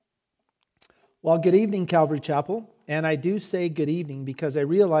Well, good evening, Calvary Chapel. And I do say good evening because I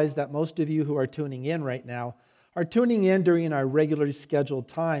realize that most of you who are tuning in right now are tuning in during our regularly scheduled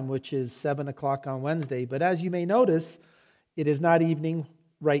time, which is 7 o'clock on Wednesday. But as you may notice, it is not evening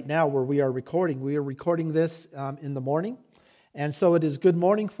right now where we are recording. We are recording this in the morning. And so it is good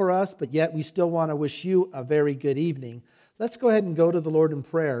morning for us, but yet we still want to wish you a very good evening. Let's go ahead and go to the Lord in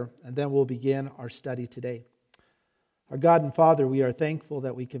prayer, and then we'll begin our study today. Our God and Father, we are thankful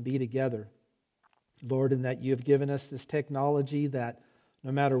that we can be together, Lord, and that you have given us this technology that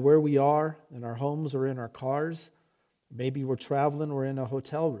no matter where we are, in our homes or in our cars, maybe we're traveling or in a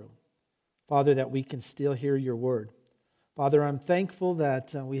hotel room, Father, that we can still hear your word. Father, I'm thankful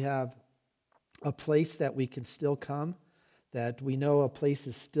that we have a place that we can still come, that we know a place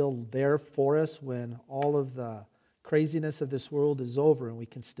is still there for us when all of the craziness of this world is over and we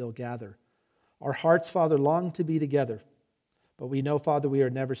can still gather. Our hearts, Father, long to be together, but we know, Father, we are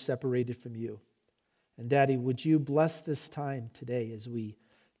never separated from you. And Daddy, would you bless this time today as we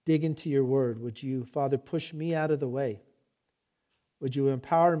dig into your word? Would you, Father, push me out of the way? Would you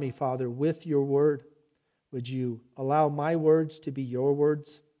empower me, Father, with your word? Would you allow my words to be your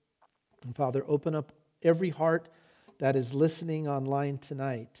words? And Father, open up every heart that is listening online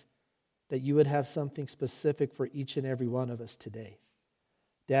tonight, that you would have something specific for each and every one of us today.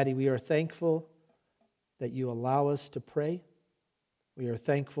 Daddy, we are thankful that you allow us to pray. We are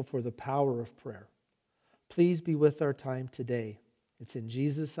thankful for the power of prayer. Please be with our time today. It's in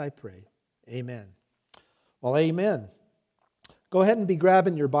Jesus I pray. Amen. Well, amen. Go ahead and be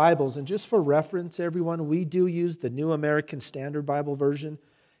grabbing your Bibles. And just for reference, everyone, we do use the New American Standard Bible version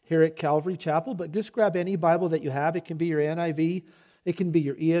here at Calvary Chapel. But just grab any Bible that you have. It can be your NIV. It can be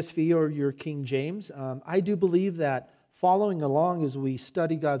your ESV or your King James. I do believe that following along as we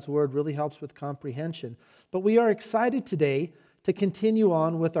study God's Word really helps with comprehension. But we are excited today to continue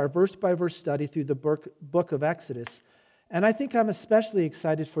on with our verse-by-verse study through the book of Exodus. And I think I'm especially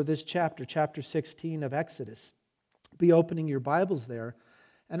excited for this chapter 16 of Exodus. Be opening your Bibles there.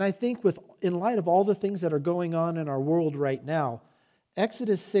 And I think in light of all the things that are going on in our world right now,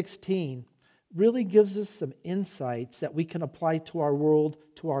 Exodus 16 really gives us some insights that we can apply to our world,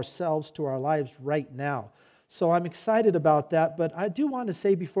 to ourselves, to our lives right now. So I'm excited about that, but I do want to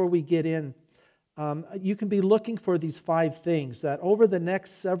say before we get in, you can be looking for these 5 things that over the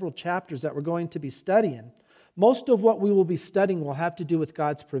next several chapters that we're going to be studying, most of what we will be studying will have to do with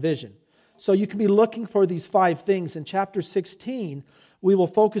God's provision. So you can be looking for these 5 things. In chapter 16, we will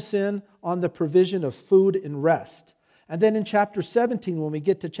focus in on the provision of food and rest. And then in chapter 17, when we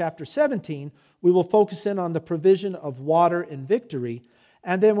get to chapter 17, we will focus in on the provision of water and victory.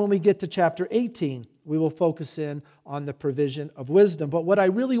 And then when we get to chapter 18, we will focus in on the provision of wisdom. But what I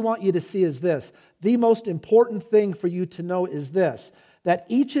really want you to see is this. The most important thing for you to know is this, that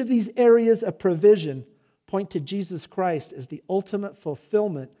each of these areas of provision point to Jesus Christ as the ultimate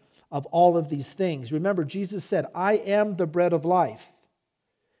fulfillment of all of these things. Remember, Jesus said, I am the bread of life.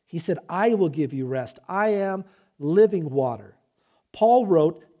 He said, I will give you rest. I am living water. Paul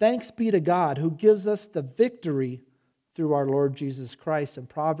wrote, thanks be to God who gives us the victory through our Lord Jesus Christ. And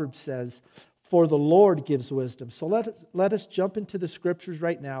Proverbs says, for the Lord gives wisdom. So let us jump into the scriptures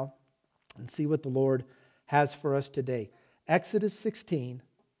right now and see what the Lord has for us today. Exodus 16,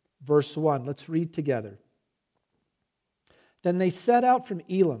 verse 1. Let's read together. Then they set out from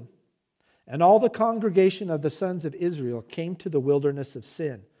Elim, and all the congregation of the sons of Israel came to the wilderness of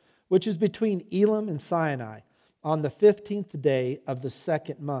Sin, which is between Elim and Sinai, on the 15th day of the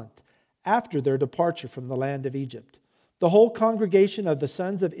 2nd month, after their departure from the land of Egypt. The whole congregation of the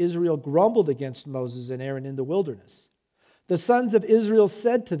sons of Israel grumbled against Moses and Aaron in the wilderness. The sons of Israel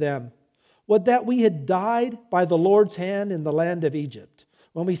said to them, would that we had died by the Lord's hand in the land of Egypt,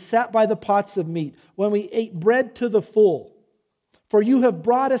 when we sat by the pots of meat, when we ate bread to the full. For you have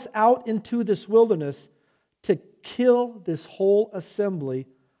brought us out into this wilderness to kill this whole assembly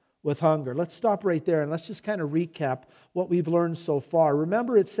with hunger. Let's stop right there and let's just kind of recap what we've learned so far.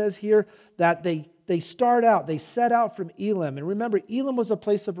 Remember, it says here that they set out from Elim. And remember, Elim was a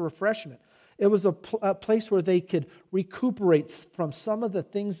place of refreshment. It was a place where they could recuperate from some of the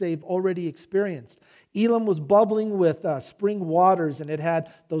things they've already experienced. Elim was bubbling with spring waters, and it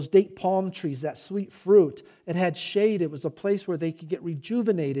had those date palm trees, that sweet fruit. It had shade. It was a place where they could get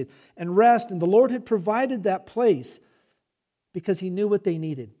rejuvenated and rest. And the Lord had provided that place because He knew what they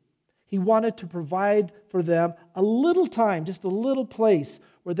needed. He wanted to provide for them a little time, just a little place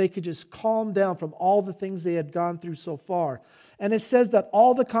where they could just calm down from all the things they had gone through so far. And it says that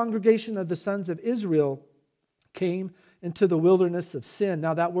all the congregation of the sons of Israel came into the wilderness of Sin.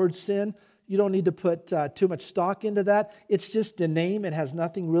 Now that word sin, You don't need to put too much stock into that. It's just a name. It has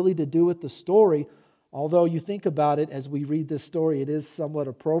nothing really to do with the story. Although you think about it as we read this story, it is somewhat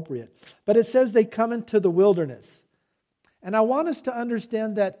appropriate. But it says they come into the wilderness. And I want us to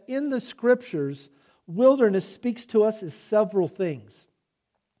understand that in the Scriptures, wilderness speaks to us as several things.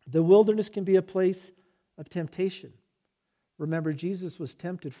 The wilderness can be a place of temptation. Remember, Jesus was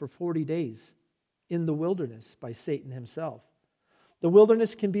tempted for 40 days in the wilderness by Satan himself. The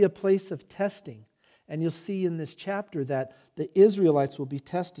wilderness can be a place of testing. And you'll see in this chapter that the Israelites will be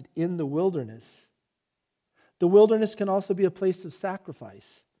tested in the wilderness. The wilderness can also be a place of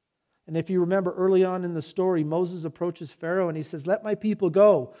sacrifice. And if you remember early on in the story, Moses approaches Pharaoh and he says, "Let my people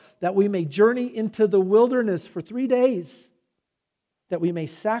go, that we may journey into the wilderness for 3 days, that we may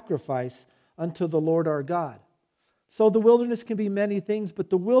sacrifice unto the Lord our God." So the wilderness can be many things,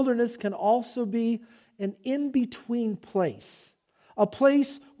 but the wilderness can also be an in-between place. A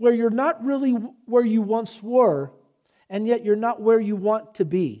place where you're not really where you once were, and yet you're not where you want to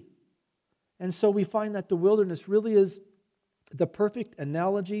be. And so we find that the wilderness really is the perfect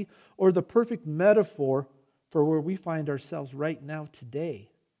analogy or the perfect metaphor for where we find ourselves right now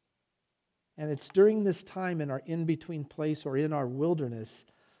today. And it's during this time in our in-between place or in our wilderness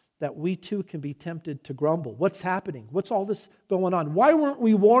that we too can be tempted to grumble. What's happening? What's all this going on? Why weren't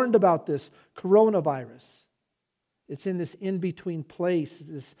we warned about this coronavirus? It's in this in-between place,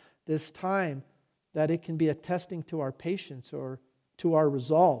 this time, that it can be a testing to our patience or to our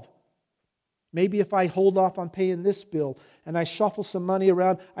resolve. Maybe if I hold off on paying this bill and I shuffle some money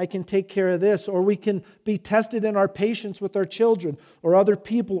around, I can take care of this. Or we can be tested in our patience with our children or other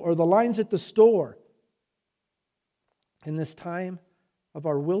people or the lines at the store. In this time of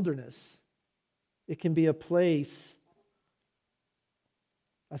our wilderness, it can be a place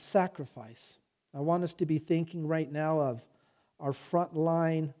of sacrifice. I want us to be thinking right now of our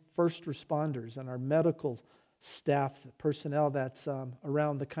frontline first responders and our medical staff, personnel that's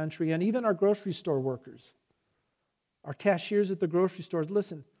around the country, and even our grocery store workers, our cashiers at the grocery stores.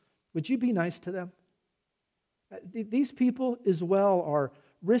 Listen, would you be nice to them? These people as well are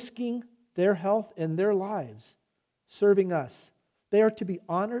risking their health and their lives serving us. They are to be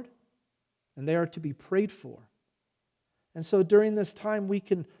honored and they are to be prayed for. And so during this time, we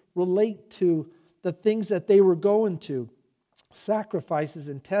can relate to the things that they were going to, sacrifices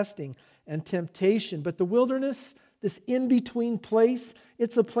and testing and temptation. But the wilderness, this in-between place,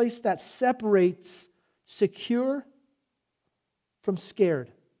 it's a place that separates secure from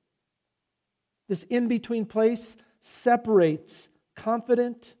scared. This in-between place separates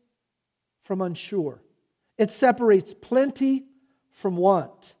confident from unsure. It separates plenty from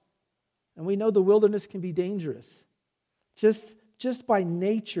want. And we know the wilderness can be dangerous. Just by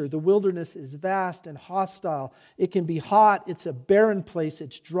nature, the wilderness is vast and hostile. It can be hot. It's a barren place.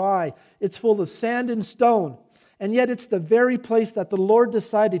 It's dry. It's full of sand and stone. And yet it's the very place that the Lord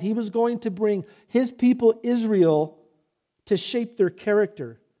decided He was going to bring His people Israel to shape their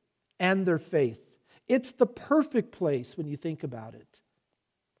character and their faith. It's the perfect place, when you think about it,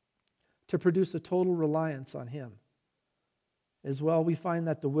 to produce a total reliance on Him. As well, we find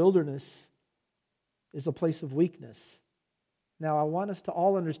that the wilderness is a place of weakness. Now, I want us to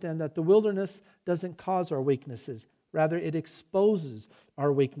all understand that the wilderness doesn't cause our weaknesses. Rather, it exposes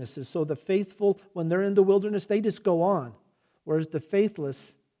our weaknesses. So the faithful, when they're in the wilderness, they just go on. Whereas the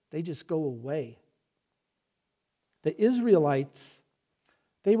faithless, they just go away. The Israelites,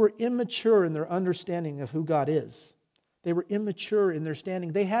 they were immature in their understanding of who God is. They were immature in their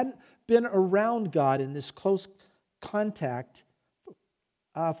standing. They hadn't been around God in this close contact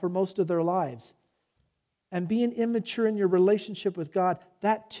for most of their lives. And being immature in your relationship with God,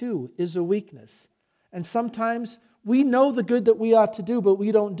 that too is a weakness. And sometimes we know the good that we ought to do, but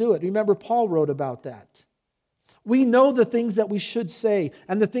we don't do it. Remember, Paul wrote about that. We know the things that we should say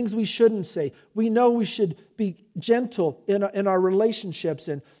and the things we shouldn't say. We know we should be gentle in our relationships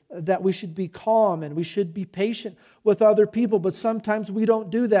and that we should be calm and we should be patient with other people, but sometimes we don't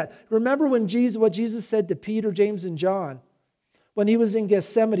do that. Remember what Jesus said to Peter, James, and John when He was in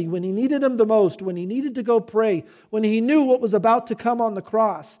Gethsemane, when He needed Him the most, when He needed to go pray, when He knew what was about to come on the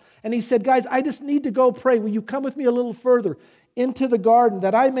cross. And He said, guys, I just need to go pray. Will you come with me a little further into the garden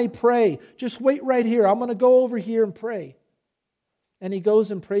that I may pray? Just wait right here. I'm going to go over here and pray. And He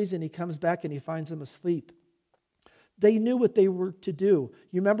goes and prays and He comes back and He finds them asleep. They knew what they were to do.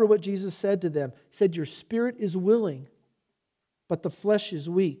 You remember what Jesus said to them? He said, your spirit is willing, but the flesh is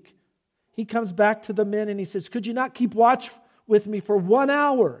weak. He comes back to the men and He says, could you not keep watch with me for 1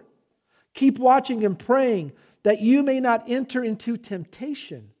 hour? Keep watching and praying that you may not enter into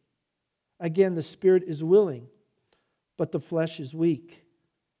temptation. Again, the spirit is willing, but the flesh is weak.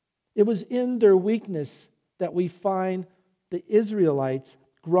 It was in their weakness that we find the Israelites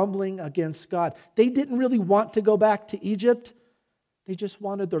grumbling against God. They didn't really want to go back to Egypt. They just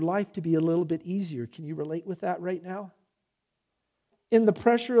wanted their life to be a little bit easier. Can you relate with that right now? In the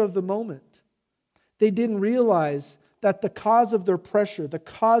pressure of the moment, they didn't realize that the cause of their pressure, the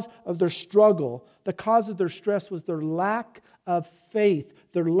cause of their struggle, the cause of their stress was their lack of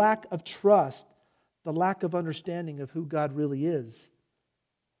faith, their lack of trust, the lack of understanding of who God really is.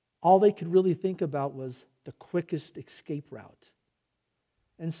 All they could really think about was the quickest escape route.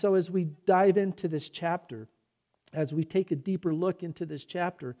 And so as we dive into this chapter, as we take a deeper look into this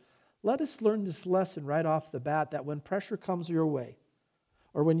chapter, let us learn this lesson right off the bat, that when pressure comes your way,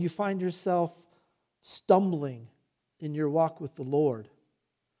 or when you find yourself stumbling in your walk with the Lord,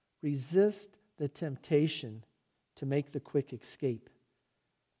 resist the temptation to make the quick escape.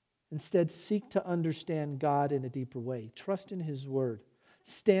 Instead, seek to understand God in a deeper way. Trust in His Word.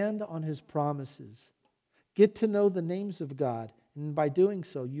 Stand on His promises. Get to know the names of God, and by doing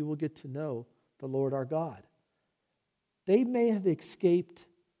so, you will get to know the Lord our God. They may have escaped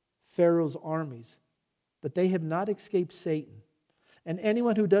Pharaoh's armies, but they have not escaped Satan. And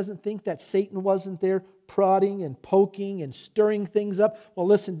anyone who doesn't think that Satan wasn't there prodding and poking and stirring things up, well,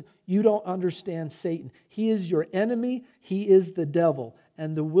 listen, you don't understand Satan. He is your enemy. He is the devil.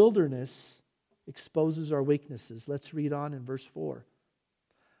 And the wilderness exposes our weaknesses. Let's read on in verse 4.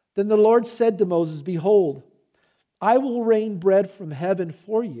 Then the Lord said to Moses, "Behold, I will rain bread from heaven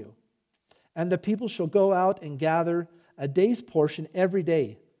for you, and the people shall go out and gather a day's portion every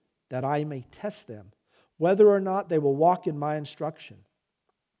day, that I may test them, whether or not they will walk in my instruction.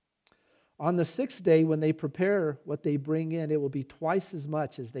 On the sixth day, when they prepare what they bring in, it will be twice as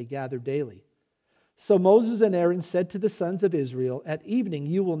much as they gather daily." So Moses and Aaron said to the sons of Israel, "At evening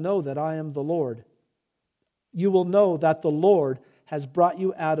you will know that I am the Lord. You will know that the Lord has brought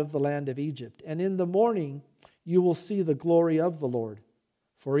you out of the land of Egypt. And in the morning you will see the glory of the Lord,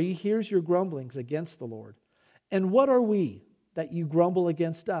 for He hears your grumblings against the Lord. And what are we that you grumble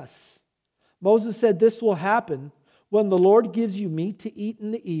against us?" Moses said, "This will happen when the Lord gives you meat to eat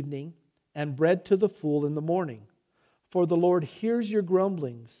in the evening and bread to the full in the morning. For the Lord hears your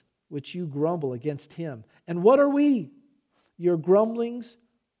grumblings, which you grumble against Him. And what are we? Your grumblings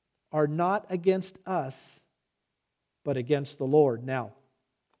are not against us, but against the Lord." Now,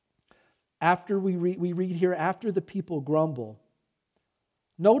 after we read here, after the people grumble,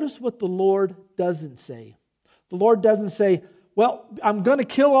 notice what the Lord doesn't say. The Lord doesn't say, "Well, I'm going to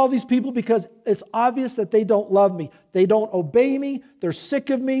kill all these people because it's obvious that they don't love me. They don't obey me. They're sick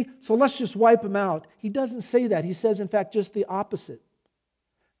of me. So let's just wipe them out." He doesn't say that. He says, in fact, just the opposite.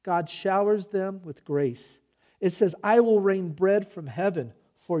 God showers them with grace. It says, "I will rain bread from heaven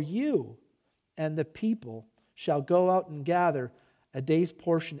for you, and the people shall go out and gather a day's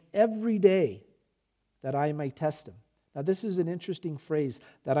portion every day, that I may test them." Now, this is an interesting phrase,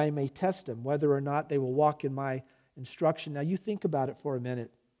 that I may test them, whether or not they will walk in my instruction. Now, you think about it for a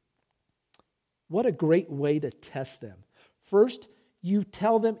minute. What a great way to test them. First, you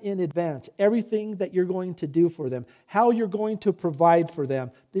tell them in advance everything that you're going to do for them, how you're going to provide for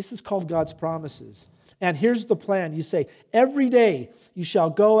them. This is called God's promises. And here's the plan. You say, every day you shall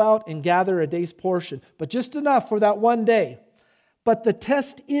go out and gather a day's portion, but just enough for that one day. But the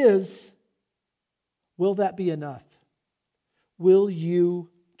test is, will that be enough? Will you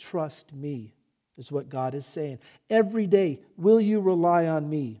trust me? Is what God is saying. Every day, will you rely on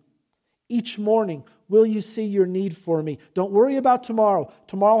me? Each morning, will you see your need for me? Don't worry about tomorrow.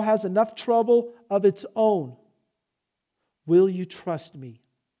 Tomorrow has enough trouble of its own. Will you trust me?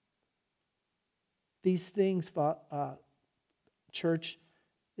 These things, church,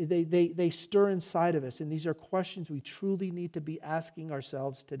 they stir inside of us, and these are questions we truly need to be asking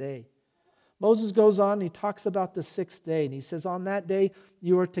ourselves today. Moses goes on and he talks about the sixth day, and he says, on that day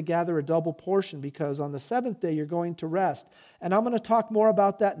you are to gather a double portion, because on the seventh day you're going to rest. And I'm going to talk more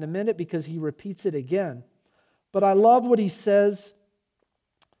about that in a minute, because he repeats it again. But I love what he says,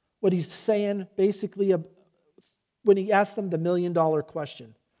 what he's saying basically when he asks them the $1 million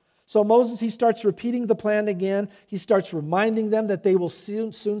question. So Moses, he starts repeating the plan again. He starts reminding them that they will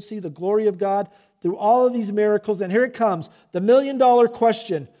soon see the glory of God through all of these miracles. And here it comes, the $1 million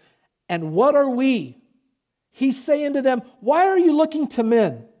question. And what are we? He's saying to them, why are you looking to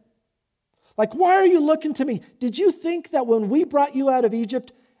men? Like, why are you looking to me? Did you think that when we brought you out of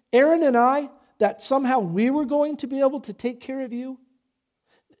Egypt, Aaron and I, that somehow we were going to be able to take care of you?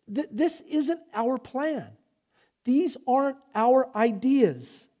 This isn't our plan. These aren't our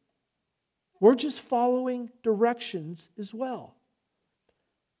ideas. We're just following directions as well.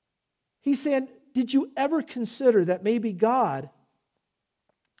 He's saying, did you ever consider that maybe God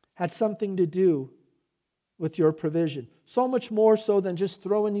had something to do with your provision. So much more so than just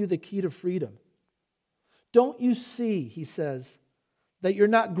throwing you the key to freedom. Don't you see, he says, that you're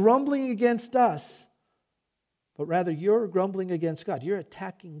not grumbling against us, but rather you're grumbling against God. You're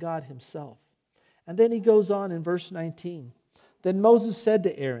attacking God himself. And then he goes on in verse 19. Then Moses said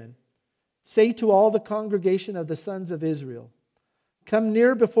to Aaron, say to all the congregation of the sons of Israel, come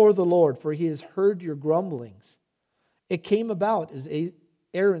near before the Lord, for he has heard your grumblings. It came about as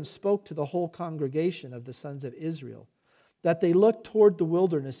Aaron spoke to the whole congregation of the sons of Israel, that they looked toward the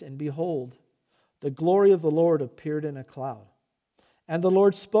wilderness, and behold, the glory of the Lord appeared in a cloud. And the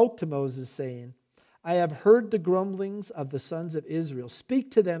Lord spoke to Moses, saying, I have heard the grumblings of the sons of Israel.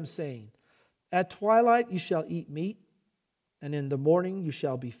 Speak to them, saying, at twilight you shall eat meat, and in the morning you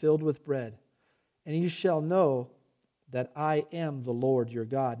shall be filled with bread, and you shall know that I am the Lord your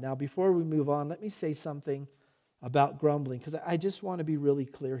God. Now, before we move on, let me say something about grumbling, because I just want to be really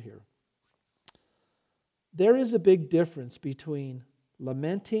clear here. There is a big difference between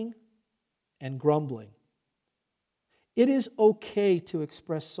lamenting and grumbling. It is okay to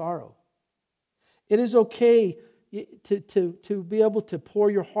express sorrow. It is okay to be able to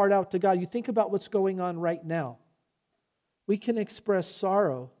pour your heart out to God. You think about what's going on right now. We can express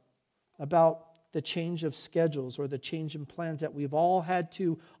sorrow about the change of schedules or the change in plans that we've all had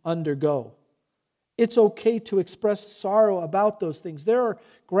to undergo. It's okay to express sorrow about those things. There are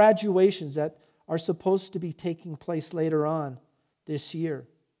graduations that are supposed to be taking place later on this year.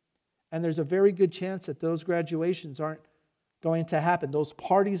 And there's a very good chance that those graduations aren't going to happen. Those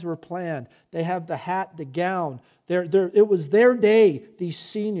parties were planned. They have the hat, the gown. It was their day, these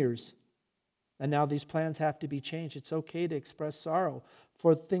seniors. And now these plans have to be changed. It's okay to express sorrow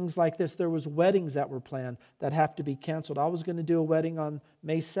for things like this. There was weddings that were planned that have to be canceled. I was going to do a wedding on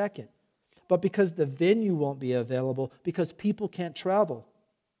May 2nd. But because the venue won't be available, because people can't travel,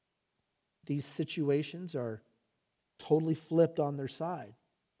 these situations are totally flipped on their side.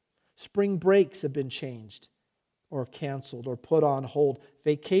 Spring breaks have been changed or canceled or put on hold.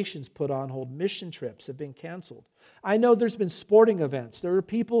 Vacations put on hold. Mission trips have been canceled. I know there's been sporting events. There are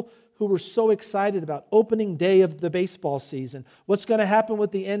people who were so excited about opening day of the baseball season. What's going to happen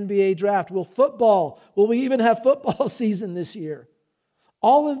with the NBA draft? Will we even have football season this year?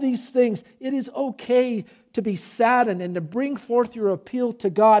 All of these things, it is okay to be saddened and to bring forth your appeal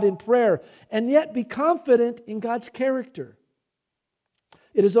to God in prayer, and yet be confident in God's character.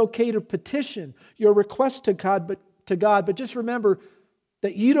 It is okay to petition your request to God, but just remember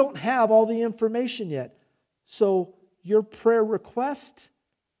that you don't have all the information yet. So your prayer request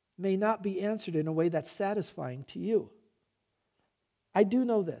may not be answered in a way that's satisfying to you. I do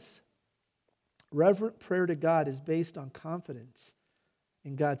know this. Reverent prayer to God is based on confidence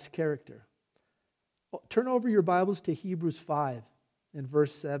in God's character. Turn over your Bibles to Hebrews 5 and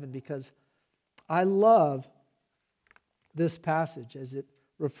verse 7, because I love this passage as it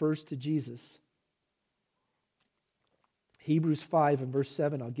refers to Jesus. Hebrews 5 and verse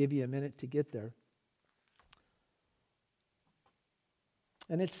 7, I'll give you a minute to get there.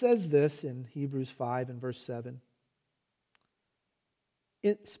 And it says this in Hebrews 5 and verse 7.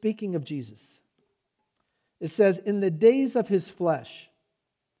 Speaking of Jesus, it says, in the days of his flesh,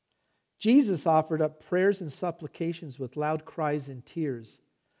 Jesus offered up prayers and supplications with loud cries and tears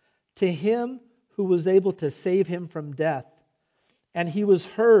to him who was able to save him from death. And he was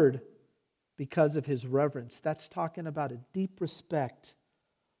heard because of his reverence. That's talking about a deep respect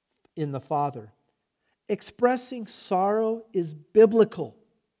in the Father. Expressing sorrow is biblical.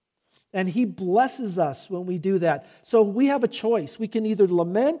 And he blesses us when we do that. So we have a choice. We can either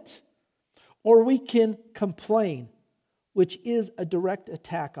lament or we can complain, which is a direct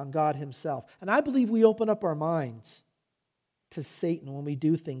attack on God himself. And I believe we open up our minds to Satan when we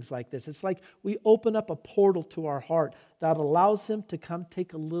do things like this. It's like we open up a portal to our heart that allows him to come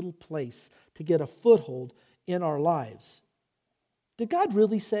take a little place, to get a foothold in our lives. Did God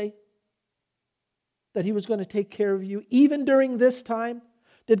really say that he was going to take care of you even during this time?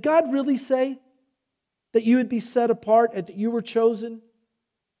 Did God really say that you would be set apart and that you were chosen?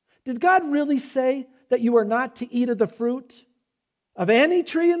 Did God really say that you are not to eat of the fruit of any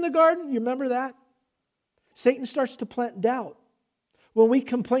tree in the garden? You remember that? Satan starts to plant doubt. When we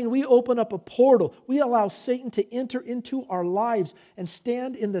complain, we open up a portal. We allow Satan to enter into our lives and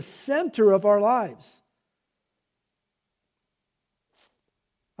stand in the center of our lives.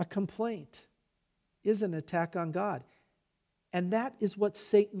 A complaint is an attack on God. And that is what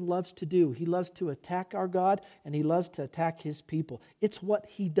Satan loves to do. He loves to attack our God, and he loves to attack his people. It's what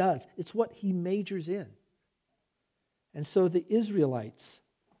he does. It's what he majors in. And so the Israelites,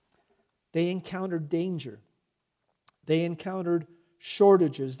 they encountered danger. They encountered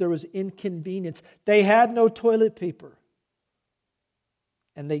shortages, there was inconvenience. They had no toilet paper.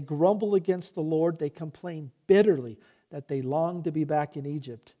 And they grumble against the Lord. They complain bitterly that they long to be back in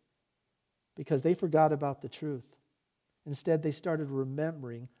Egypt because they forgot about the truth. Instead, they started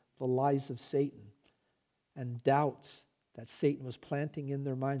remembering the lies of Satan and doubts that Satan was planting in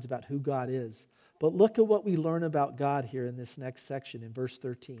their minds about who God is. But look at what we learn about God here in this next section in verse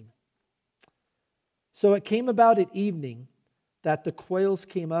 13. So it came about at evening that the quails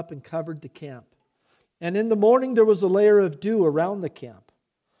came up and covered the camp. And in the morning there was a layer of dew around the camp.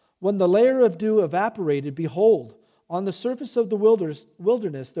 When the layer of dew evaporated, behold, on the surface of the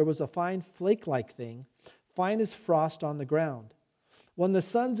wilderness there was a fine flake-like thing, fine as frost on the ground. When the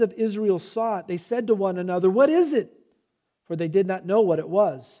sons of Israel saw it, they said to one another, "What is it?" For they did not know what it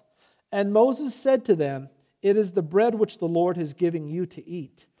was. And Moses said to them, "It is the bread which the Lord has given you to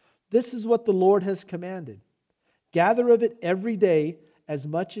eat. This is what the Lord has commanded. Gather of it every day as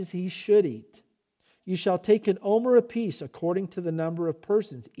much as he should eat. You shall take an omer apiece according to the number of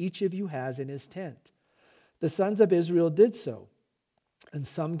persons each of you has in his tent." The sons of Israel did so, and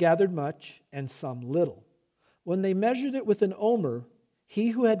some gathered much and some little. When they measured it with an omer, he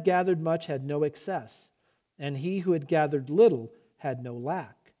who had gathered much had no excess, and he who had gathered little had no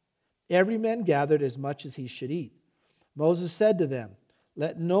lack. Every man gathered as much as he should eat. Moses said to them,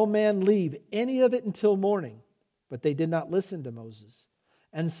 "Let no man leave any of it until morning." But they did not listen to Moses.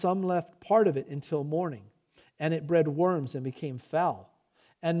 And some left part of it until morning, and it bred worms and became foul.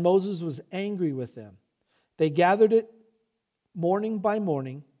 And Moses was angry with them. They gathered it morning by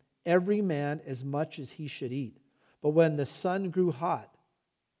morning, every man as much as he should eat. But when the sun grew hot,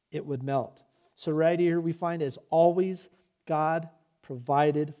 it would melt. So right here we find, as always, God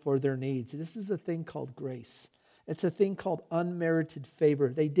provided for their needs. This is a thing called grace. It's a thing called unmerited favor.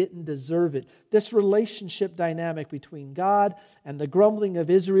 They didn't deserve it. This relationship dynamic between God and the grumbling of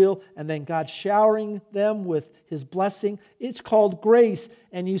Israel, and then God showering them with his blessing, it's called grace.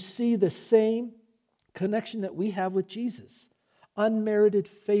 And you see the same connection that we have with Jesus. Unmerited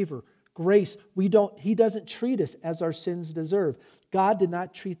favor, grace. He doesn't treat us as our sins deserve. God did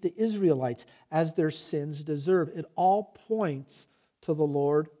not treat the Israelites as their sins deserve. It all points to the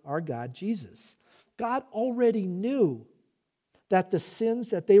Lord our God, Jesus. God already knew that the sins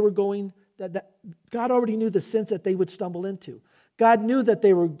that they were God already knew the sins that they would stumble into. God knew that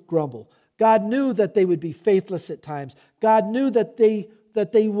they would grumble. God knew that they would be faithless at times. God knew that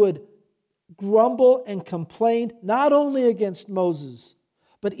they would grumble and complain not only against Moses,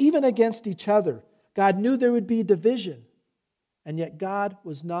 but even against each other. God knew there would be division. And yet God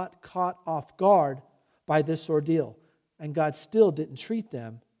was not caught off guard by this ordeal. And God still didn't treat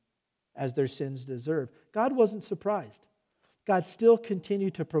them as their sins deserve. God wasn't surprised. God still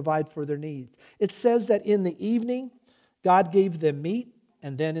continued to provide for their needs. It says that in the evening, God gave them meat,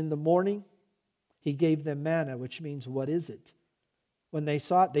 and then in the morning, he gave them manna, which means, what is it? When they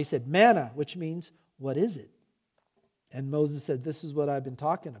saw it, they said, manna, which means, what is it? And Moses said, this is what I've been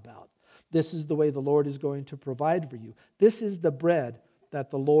talking about. This is the way the Lord is going to provide for you. This is the bread that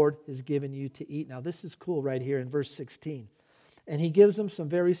the Lord has given you to eat. Now, this is cool right here in verse 16. And he gives them some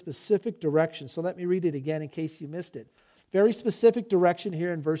very specific directions. So let me read it again in case you missed it. Very specific direction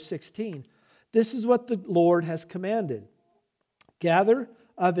here in verse 16. This is what the Lord has commanded. Gather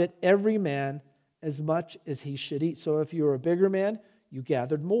of it every man as much as he should eat. So if you were a bigger man, you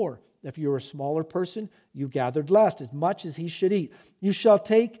gathered more. If you were a smaller person, you gathered less, as much as he should eat. You shall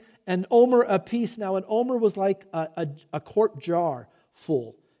take an omer apiece. Now, an omer was like a quart jar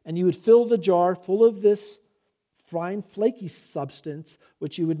full. And you would fill the jar full of this fine, flaky substance,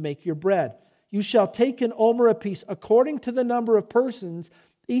 which you would make your bread. You shall take an omer apiece according to the number of persons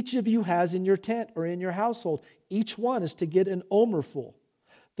each of you has in your tent or in your household. Each one is to get an omer full.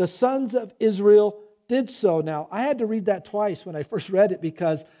 The sons of Israel did so. Now, I had to read that twice when I first read it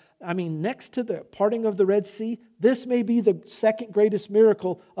because, next to the parting of the Red Sea, this may be the second greatest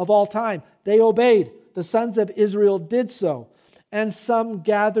miracle of all time. They obeyed. The sons of Israel did so. And some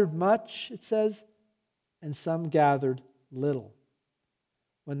gathered much, it says, and some gathered little.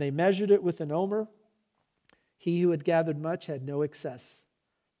 When they measured it with an omer, he who had gathered much had no excess,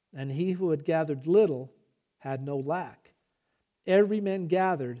 and he who had gathered little had no lack. Every man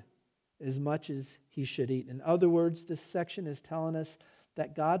gathered as much as he should eat. In other words, this section is telling us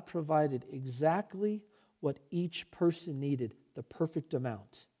that God provided exactly what each person needed, the perfect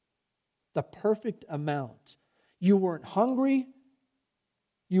amount. The perfect amount. You weren't hungry,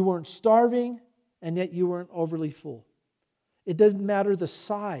 you weren't starving, and yet you weren't overly full. It doesn't matter the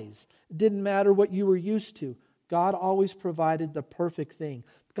size. It didn't matter what you were used to. God always provided the perfect thing.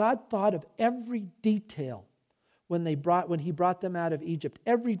 God thought of every detail when he brought them out of Egypt.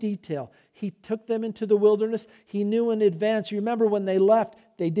 Every detail. He took them into the wilderness. He knew in advance. You remember when they left,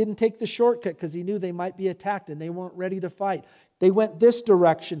 they didn't take the shortcut because he knew they might be attacked and they weren't ready to fight. They went this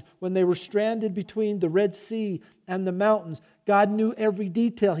direction when they were stranded between the Red Sea and the mountains. God knew every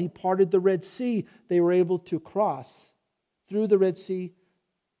detail. He parted the Red Sea. They were able to cross through the Red Sea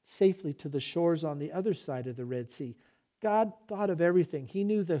safely to the shores on the other side of the Red Sea. God thought of everything. He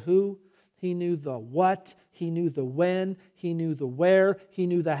knew the who. He knew the what, He knew the when, He knew the where, He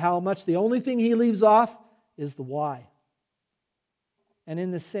knew the how much. The only thing He leaves off is the why. And in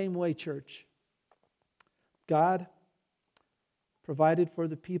the same way, church, God provided for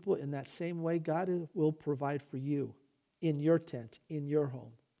the people. In that same way, God will provide for you in your tent, in your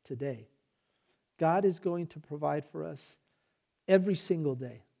home today. God is going to provide for us every single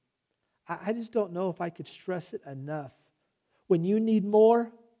day. I just don't know if I could stress it enough. When you need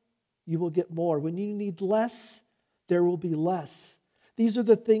more, you will get more. When you need less, there will be less. These are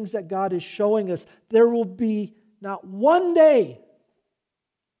the things that God is showing us. There will be not one day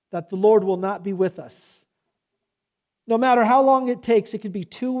that the Lord will not be with us. No matter how long it takes, it could be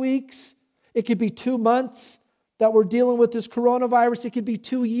 2 weeks, it could be 2 months that we're dealing with this coronavirus, it could be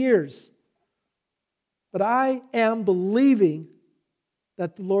 2 years. But I am believing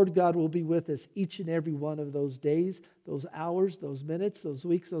that the Lord God will be with us each and every one of those days, those hours, those minutes, those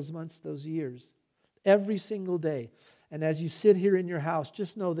weeks, those months, those years. Every single day. And as you sit here in your house,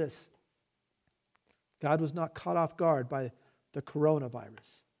 just know this. God was not caught off guard by the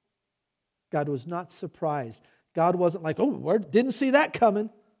coronavirus. God was not surprised. God wasn't like, didn't see that coming.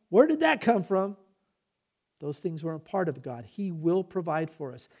 Where did that come from? Those things weren't part of God. He will provide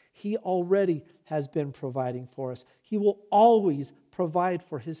for us. He already has been providing for us. He will always provide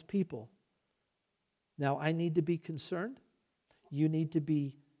for His people. Now, I need to be concerned. You need to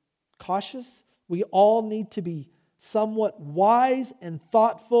be cautious. We all need to be somewhat wise and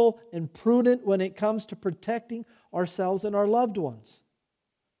thoughtful and prudent when it comes to protecting ourselves and our loved ones.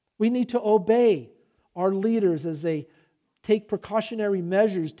 We need to obey our leaders as they take precautionary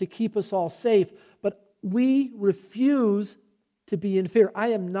measures to keep us all safe. But we refuse to be in fear. I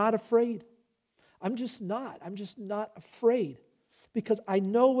am not afraid. I'm just not afraid. Because I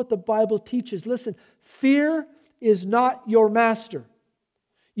know what the Bible teaches. Listen, fear is not your master.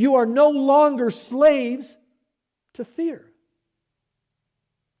 You are no longer slaves to fear.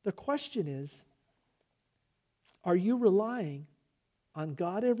 The question is, are you relying on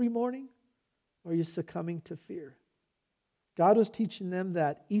God every morning, or are you succumbing to fear? God was teaching them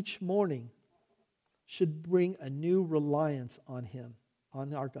that each morning should bring a new reliance on Him,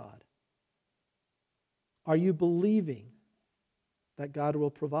 on our God. Are you believing that God will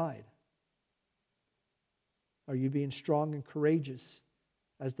provide? Are you being strong and courageous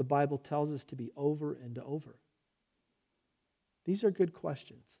as the Bible tells us to be over and over? These are good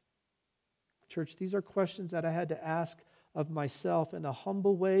questions. Church, these are questions that I had to ask of myself in a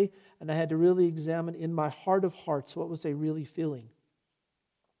humble way, and I had to really examine in my heart of hearts, what was I really feeling?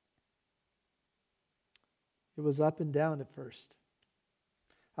 It was up and down at first.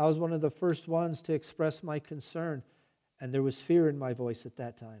 I was one of the first ones to express my concern, and there was fear in my voice at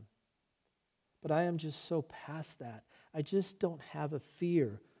that time. But I am just so past that. I just don't have a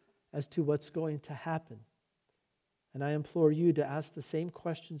fear as to what's going to happen. And I implore you to ask the same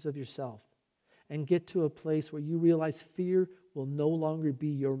questions of yourself and get to a place where you realize fear will no longer be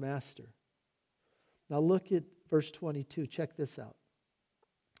your master. Now look at verse 22. Check this out.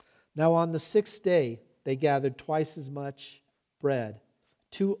 Now on the 6th day, they gathered twice as much bread,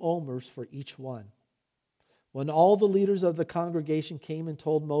 2 omers for each one. When all the leaders of the congregation came and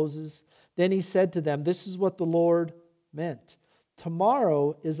told Moses, then he said to them, this is what the Lord meant.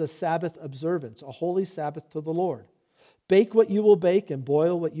 Tomorrow is a Sabbath observance, a holy Sabbath to the Lord. Bake what you will bake and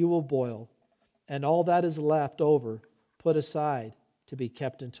boil what you will boil, and all that is left over put aside to be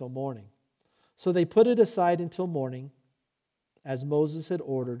kept until morning. So they put it aside until morning, as Moses had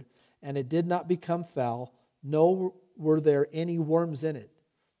ordered, and it did not become foul, nor were there any worms in it.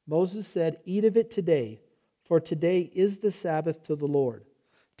 Moses said, eat of it today, for today is the Sabbath to the Lord.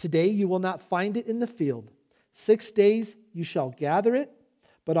 Today you will not find it in the field. 6 days you shall gather it,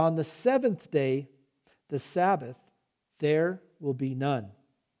 but on the 7th day, the Sabbath, there will be none.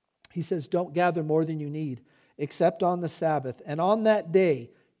 He says, don't gather more than you need, except on the Sabbath. And on that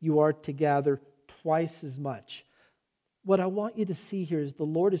day, you are to gather twice as much. What I want you to see here is the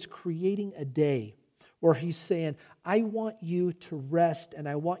Lord is creating a day where He's saying, I want you to rest and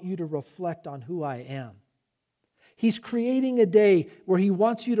I want you to reflect on who I am. He's creating a day where He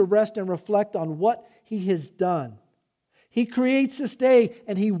wants you to rest and reflect on what He has done. He creates this day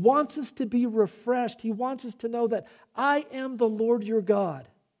and He wants us to be refreshed. He wants us to know that I am the Lord your God.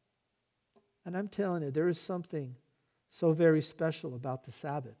 And I'm telling you, there is something so very special about the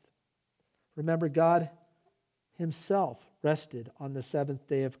Sabbath. Remember, God Himself rested on the seventh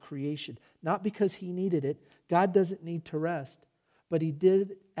day of creation. Not because He needed it. God doesn't need to rest. But He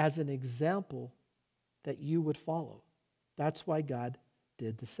did as an example that you would follow. That's why God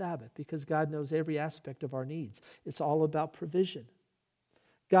did the Sabbath, because God knows every aspect of our needs. It's all about provision.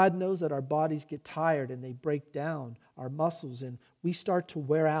 God knows that our bodies get tired and they break down, our muscles, and we start to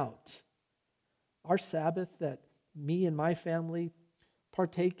wear out. Our Sabbath that me and my family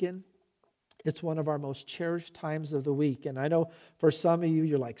partake in, it's one of our most cherished times of the week. And I know for some of you,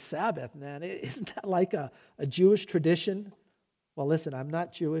 you're like, Sabbath, man, isn't that like a Jewish tradition? Well, listen, I'm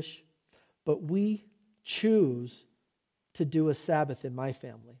not Jewish, but we choose to do a Sabbath in my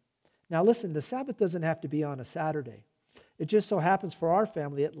family. Now listen, the Sabbath doesn't have to be on a Saturday. It just so happens for our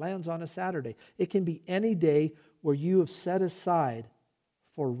family, it lands on a Saturday. It can be any day where you have set aside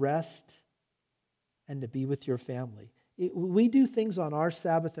for rest and to be with your family. We do things on our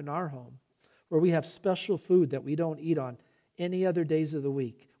Sabbath in our home where we have special food that we don't eat on any other days of the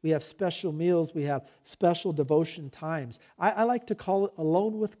week. We have special meals. We have special devotion times. I like to call it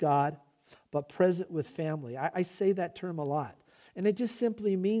alone with God, but present with family. I say that term a lot. And it just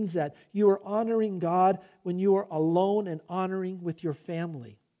simply means that you are honoring God when you are alone and honoring with your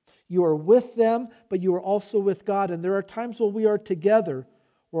family. You are with them, but you are also with God. And there are times when we are together,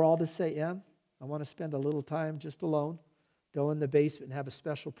 we're all to say, Em, I want to spend a little time just alone. Go in the basement and have a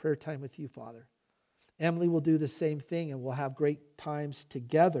special prayer time with you, Father. Emily will do the same thing, and we'll have great times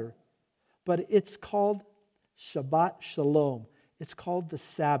together. But it's called Shabbat Shalom. It's called the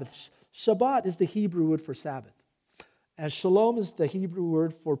Sabbath. Shabbat is the Hebrew word for Sabbath. And Shalom is the Hebrew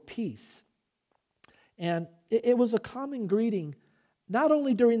word for peace. And it was a common greeting, not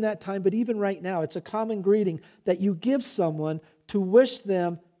only during that time, but even right now. It's a common greeting that you give someone to wish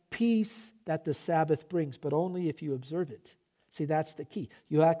them peace that the Sabbath brings, but only if you observe it. See, that's the key.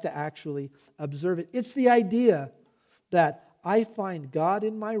 You have to actually observe it. It's the idea that I find God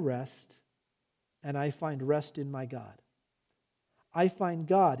in my rest, and I find rest in my God. I find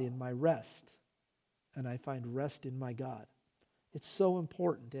God in my rest, and I find rest in my God. It's so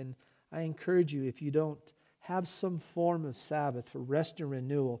important, and I encourage you, if you don't have some form of Sabbath for rest and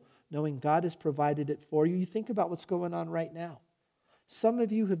renewal, knowing God has provided it for you, you think about what's going on right now. Some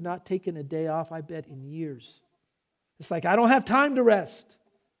of you have not taken a day off, I bet, in years. It's like, I don't have time to rest.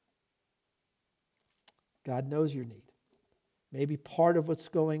 God knows your need. Maybe part of what's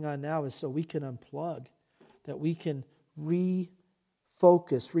going on now is so we can unplug, that we can refocus,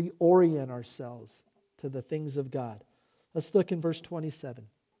 reorient ourselves to the things of God. Let's look in verse 27.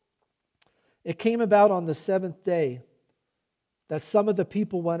 It came about on the seventh day that some of the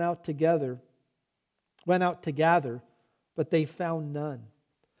people went out to gather, but they found none.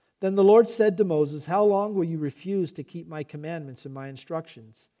 Then the Lord said to Moses, how long will you refuse to keep my commandments and my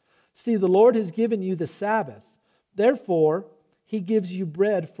instructions? See, the Lord has given you the Sabbath. Therefore, He gives you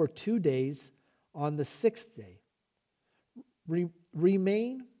bread for 2 days on the sixth day.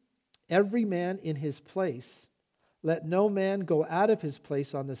 Remain every man in his place. Let no man go out of his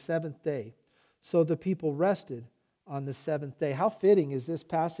place on the seventh day. So the people rested on the seventh day. How fitting is this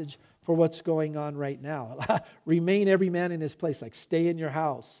passage for what's going on right now? Remain every man in his place, like stay in your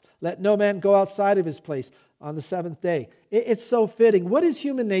house. Let no man go outside of his place on the seventh day. It's so fitting. What is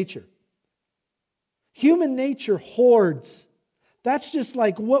human nature? Human nature hoards. That's just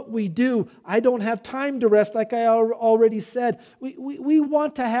like what we do. I don't have time to rest, like I already said. We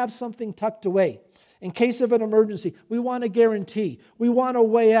want to have something tucked away. In case of an emergency, we want a guarantee. We want a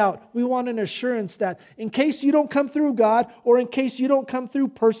way out. We want an assurance that in case you don't come through, God, or in case you don't come through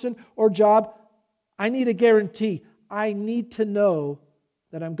person or job, I need a guarantee. I need to know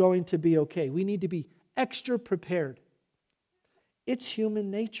that I'm going to be okay. We need to be extra prepared. It's human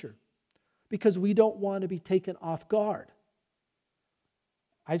nature because we don't want to be taken off guard.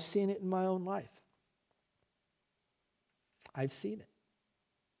 I've seen it in my own life. I've seen it.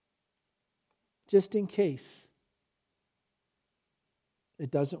 Just in case it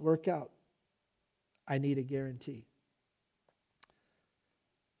doesn't work out, I need a guarantee.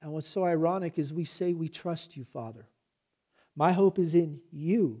 And what's so ironic is we say we trust you, Father. My hope is in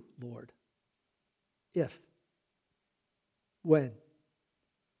you, Lord. When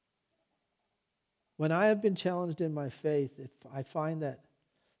I have been challenged in my faith, if I find that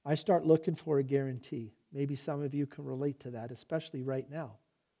I start looking for a guarantee. Maybe some of you can relate to that, especially right now.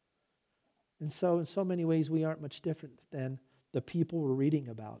 And so in so many ways, we aren't much different than the people we're reading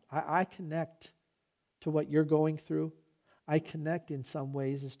about. I connect to what you're going through. I connect in some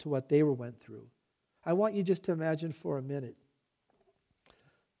ways as to what they went through. I want you just to imagine for a minute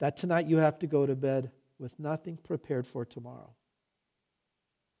that tonight you have to go to bed with nothing prepared for tomorrow.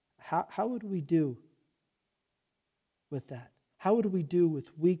 How would we do with that? How would we do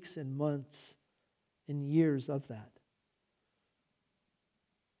with weeks and months and years of that?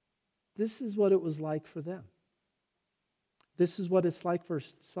 This is what it was like for them. This is what it's like for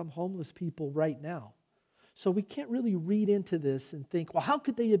some homeless people right now. So we can't really read into this and think, well, how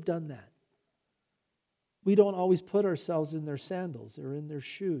could they have done that? We don't always put ourselves in their sandals or in their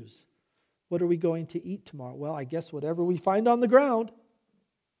shoes. What are we going to eat tomorrow? Well, I guess whatever we find on the ground.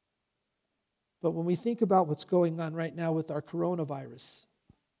 But when we think about what's going on right now with our coronavirus,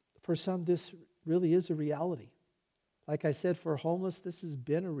 for some this really is a reality. Like I said, for homeless, this has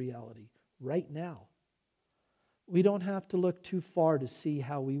been a reality right now. We don't have to look too far to see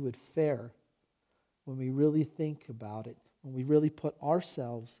how we would fare when we really think about it, when we really put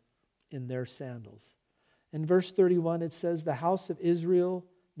ourselves in their sandals. In verse 31, it says, the house of Israel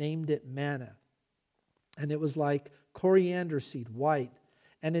named it manna, and it was like coriander seed, white,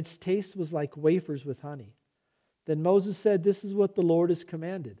 and its taste was like wafers with honey. Then Moses said, this is what the Lord has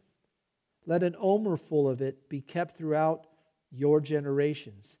commanded. Let an omer full of it be kept throughout your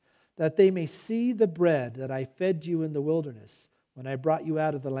generations, that they may see the bread that I fed you in the wilderness when I brought you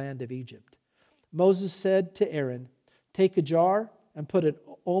out of the land of Egypt. Moses said to Aaron, take a jar and put an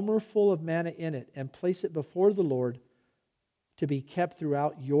omer full of manna in it and place it before the Lord to be kept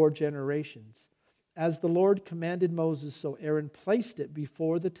throughout your generations. As the Lord commanded Moses, so Aaron placed it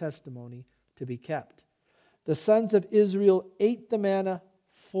before the testimony to be kept. The sons of Israel ate the manna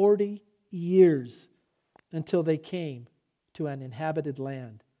 40 years until they came to an inhabited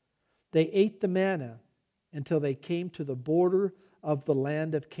land. They ate the manna until they came to the border of the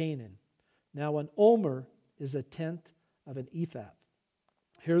land of Canaan. Now an omer is a tenth of an ephah.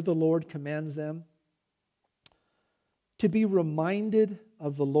 Here the Lord commands them to be reminded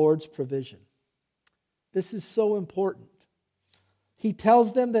of the Lord's provision. This is so important. He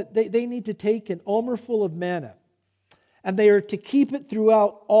tells them that they need to take an omer full of manna, and they are to keep it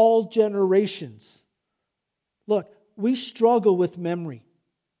throughout all generations. Look, we struggle with memory.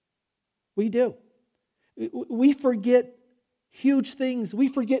 We do. We forget huge things. We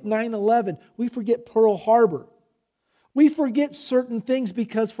forget 9/11. We forget Pearl Harbor. We forget certain things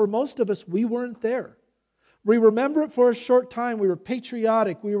because for most of us, we weren't there. We remember it for a short time. We were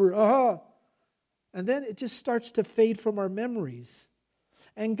patriotic. We were, and then it just starts to fade from our memories.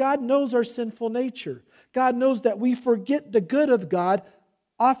 And God knows our sinful nature. God knows that we forget the good of God,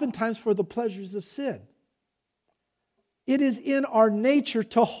 oftentimes for the pleasures of sin. It is in our nature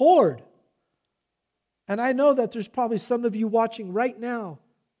to hoard. And I know that there's probably some of you watching right now.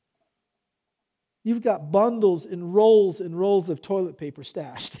 You've got bundles and rolls of toilet paper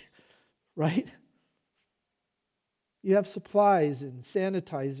stashed, right? You have supplies and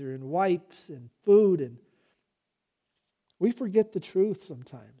sanitizer and wipes and food, and we forget the truth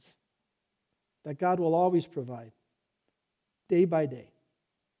sometimes that God will always provide day by day.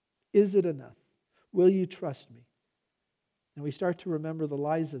 Is it enough? Will you trust me? And we start to remember the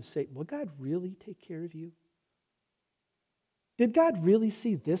lies of Satan. Will God really take care of you? Did God really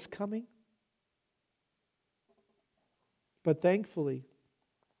see this coming? But thankfully,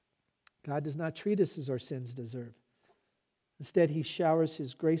 God does not treat us as our sins deserve. Instead, He showers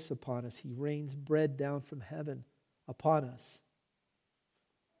His grace upon us. He rains bread down from heaven upon us.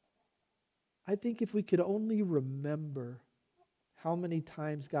 I think if we could only remember how many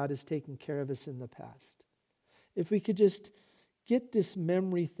times God has taken care of us in the past, if we could just get this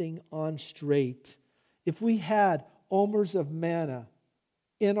memory thing on straight, if we had omers of manna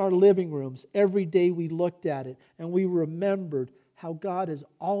in our living rooms every day we looked at it and we remembered how God has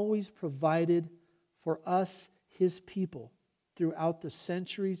always provided for us, His people, throughout the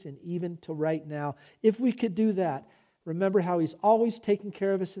centuries and even to right now. If we could do that, remember how He's always taken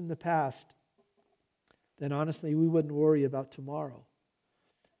care of us in the past, then honestly we wouldn't worry about tomorrow.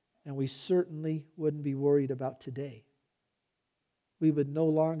 And we certainly wouldn't be worried about today. We would no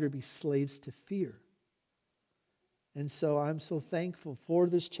longer be slaves to fear. And so I'm so thankful for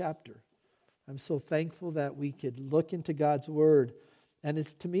this chapter. I'm so thankful that we could look into God's Word. And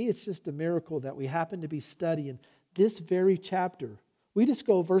to me, it's just a miracle that we happen to be studying this very chapter. We just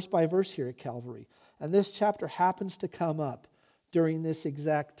go verse by verse here at Calvary. And this chapter happens to come up during this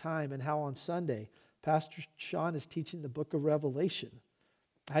exact time. And how on Sunday, Pastor Sean is teaching the book of Revelation.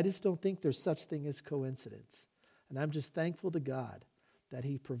 I just don't think there's such thing as coincidence. And I'm just thankful to God that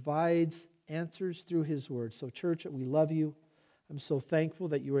He provides answers through His Word. So church, we love you. I'm so thankful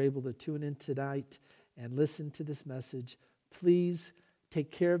that you were able to tune in tonight and listen to this message. Please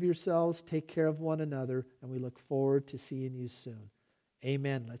take care of yourselves, take care of one another, and we look forward to seeing you soon.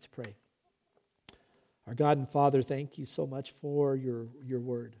 Amen. Let's pray. Our God and Father, thank you so much for your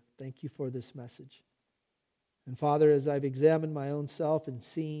word. Thank you for this message. And Father, as I've examined my own self and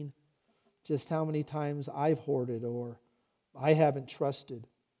seen just how many times I've hoarded, or I haven't trusted,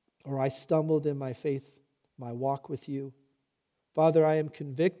 or I stumbled in my faith, my walk with you, Father, I am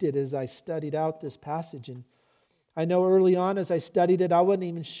convicted as I studied out this passage. And I know early on as I studied it, I wasn't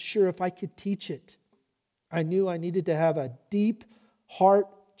even sure if I could teach it. I knew I needed to have a deep heart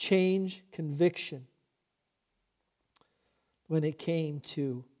change conviction when it came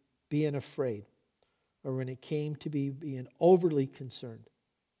to being afraid, or when it came to being overly concerned.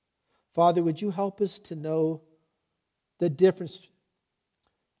 Father, would you help us to know the difference,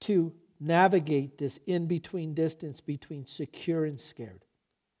 to navigate this in-between distance between secure and scared.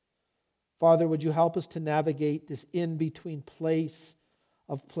 Father, would you help us to navigate this in-between place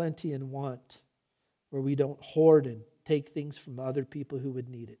of plenty and want, where we don't hoard and take things from other people who would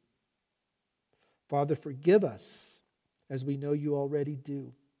need it. Father, forgive us, as we know you already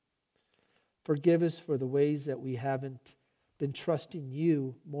do. Forgive us for the ways that we haven't been trusting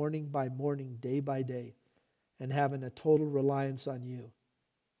you morning by morning, day by day, and having a total reliance on you.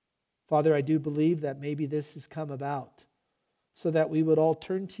 Father, I do believe that maybe this has come about so that we would all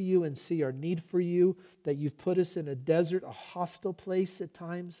turn to you and see our need for you, that you've put us in a desert, a hostile place at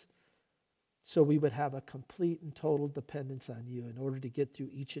times, so we would have a complete and total dependence on you in order to get through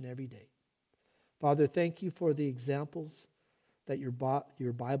each and every day. Father, thank you for the examples that your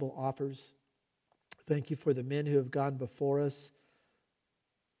Bible offers. Thank you for the men who have gone before us,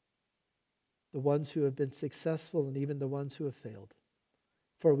 the ones who have been successful and even the ones who have failed,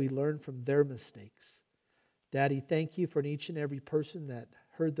 for we learn from their mistakes. Daddy, thank you for each and every person that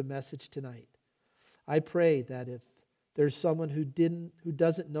heard the message tonight. I pray that if there's someone who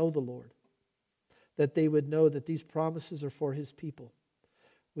doesn't know the Lord, that they would know that these promises are for his people.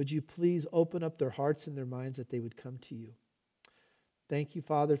 Would you please open up their hearts and their minds that they would come to you? Thank you,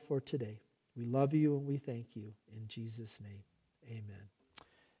 Father, for today. We love you and we thank you. In Jesus' name, amen.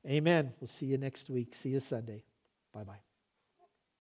 Amen. We'll see you next week. See you Sunday. Bye-bye.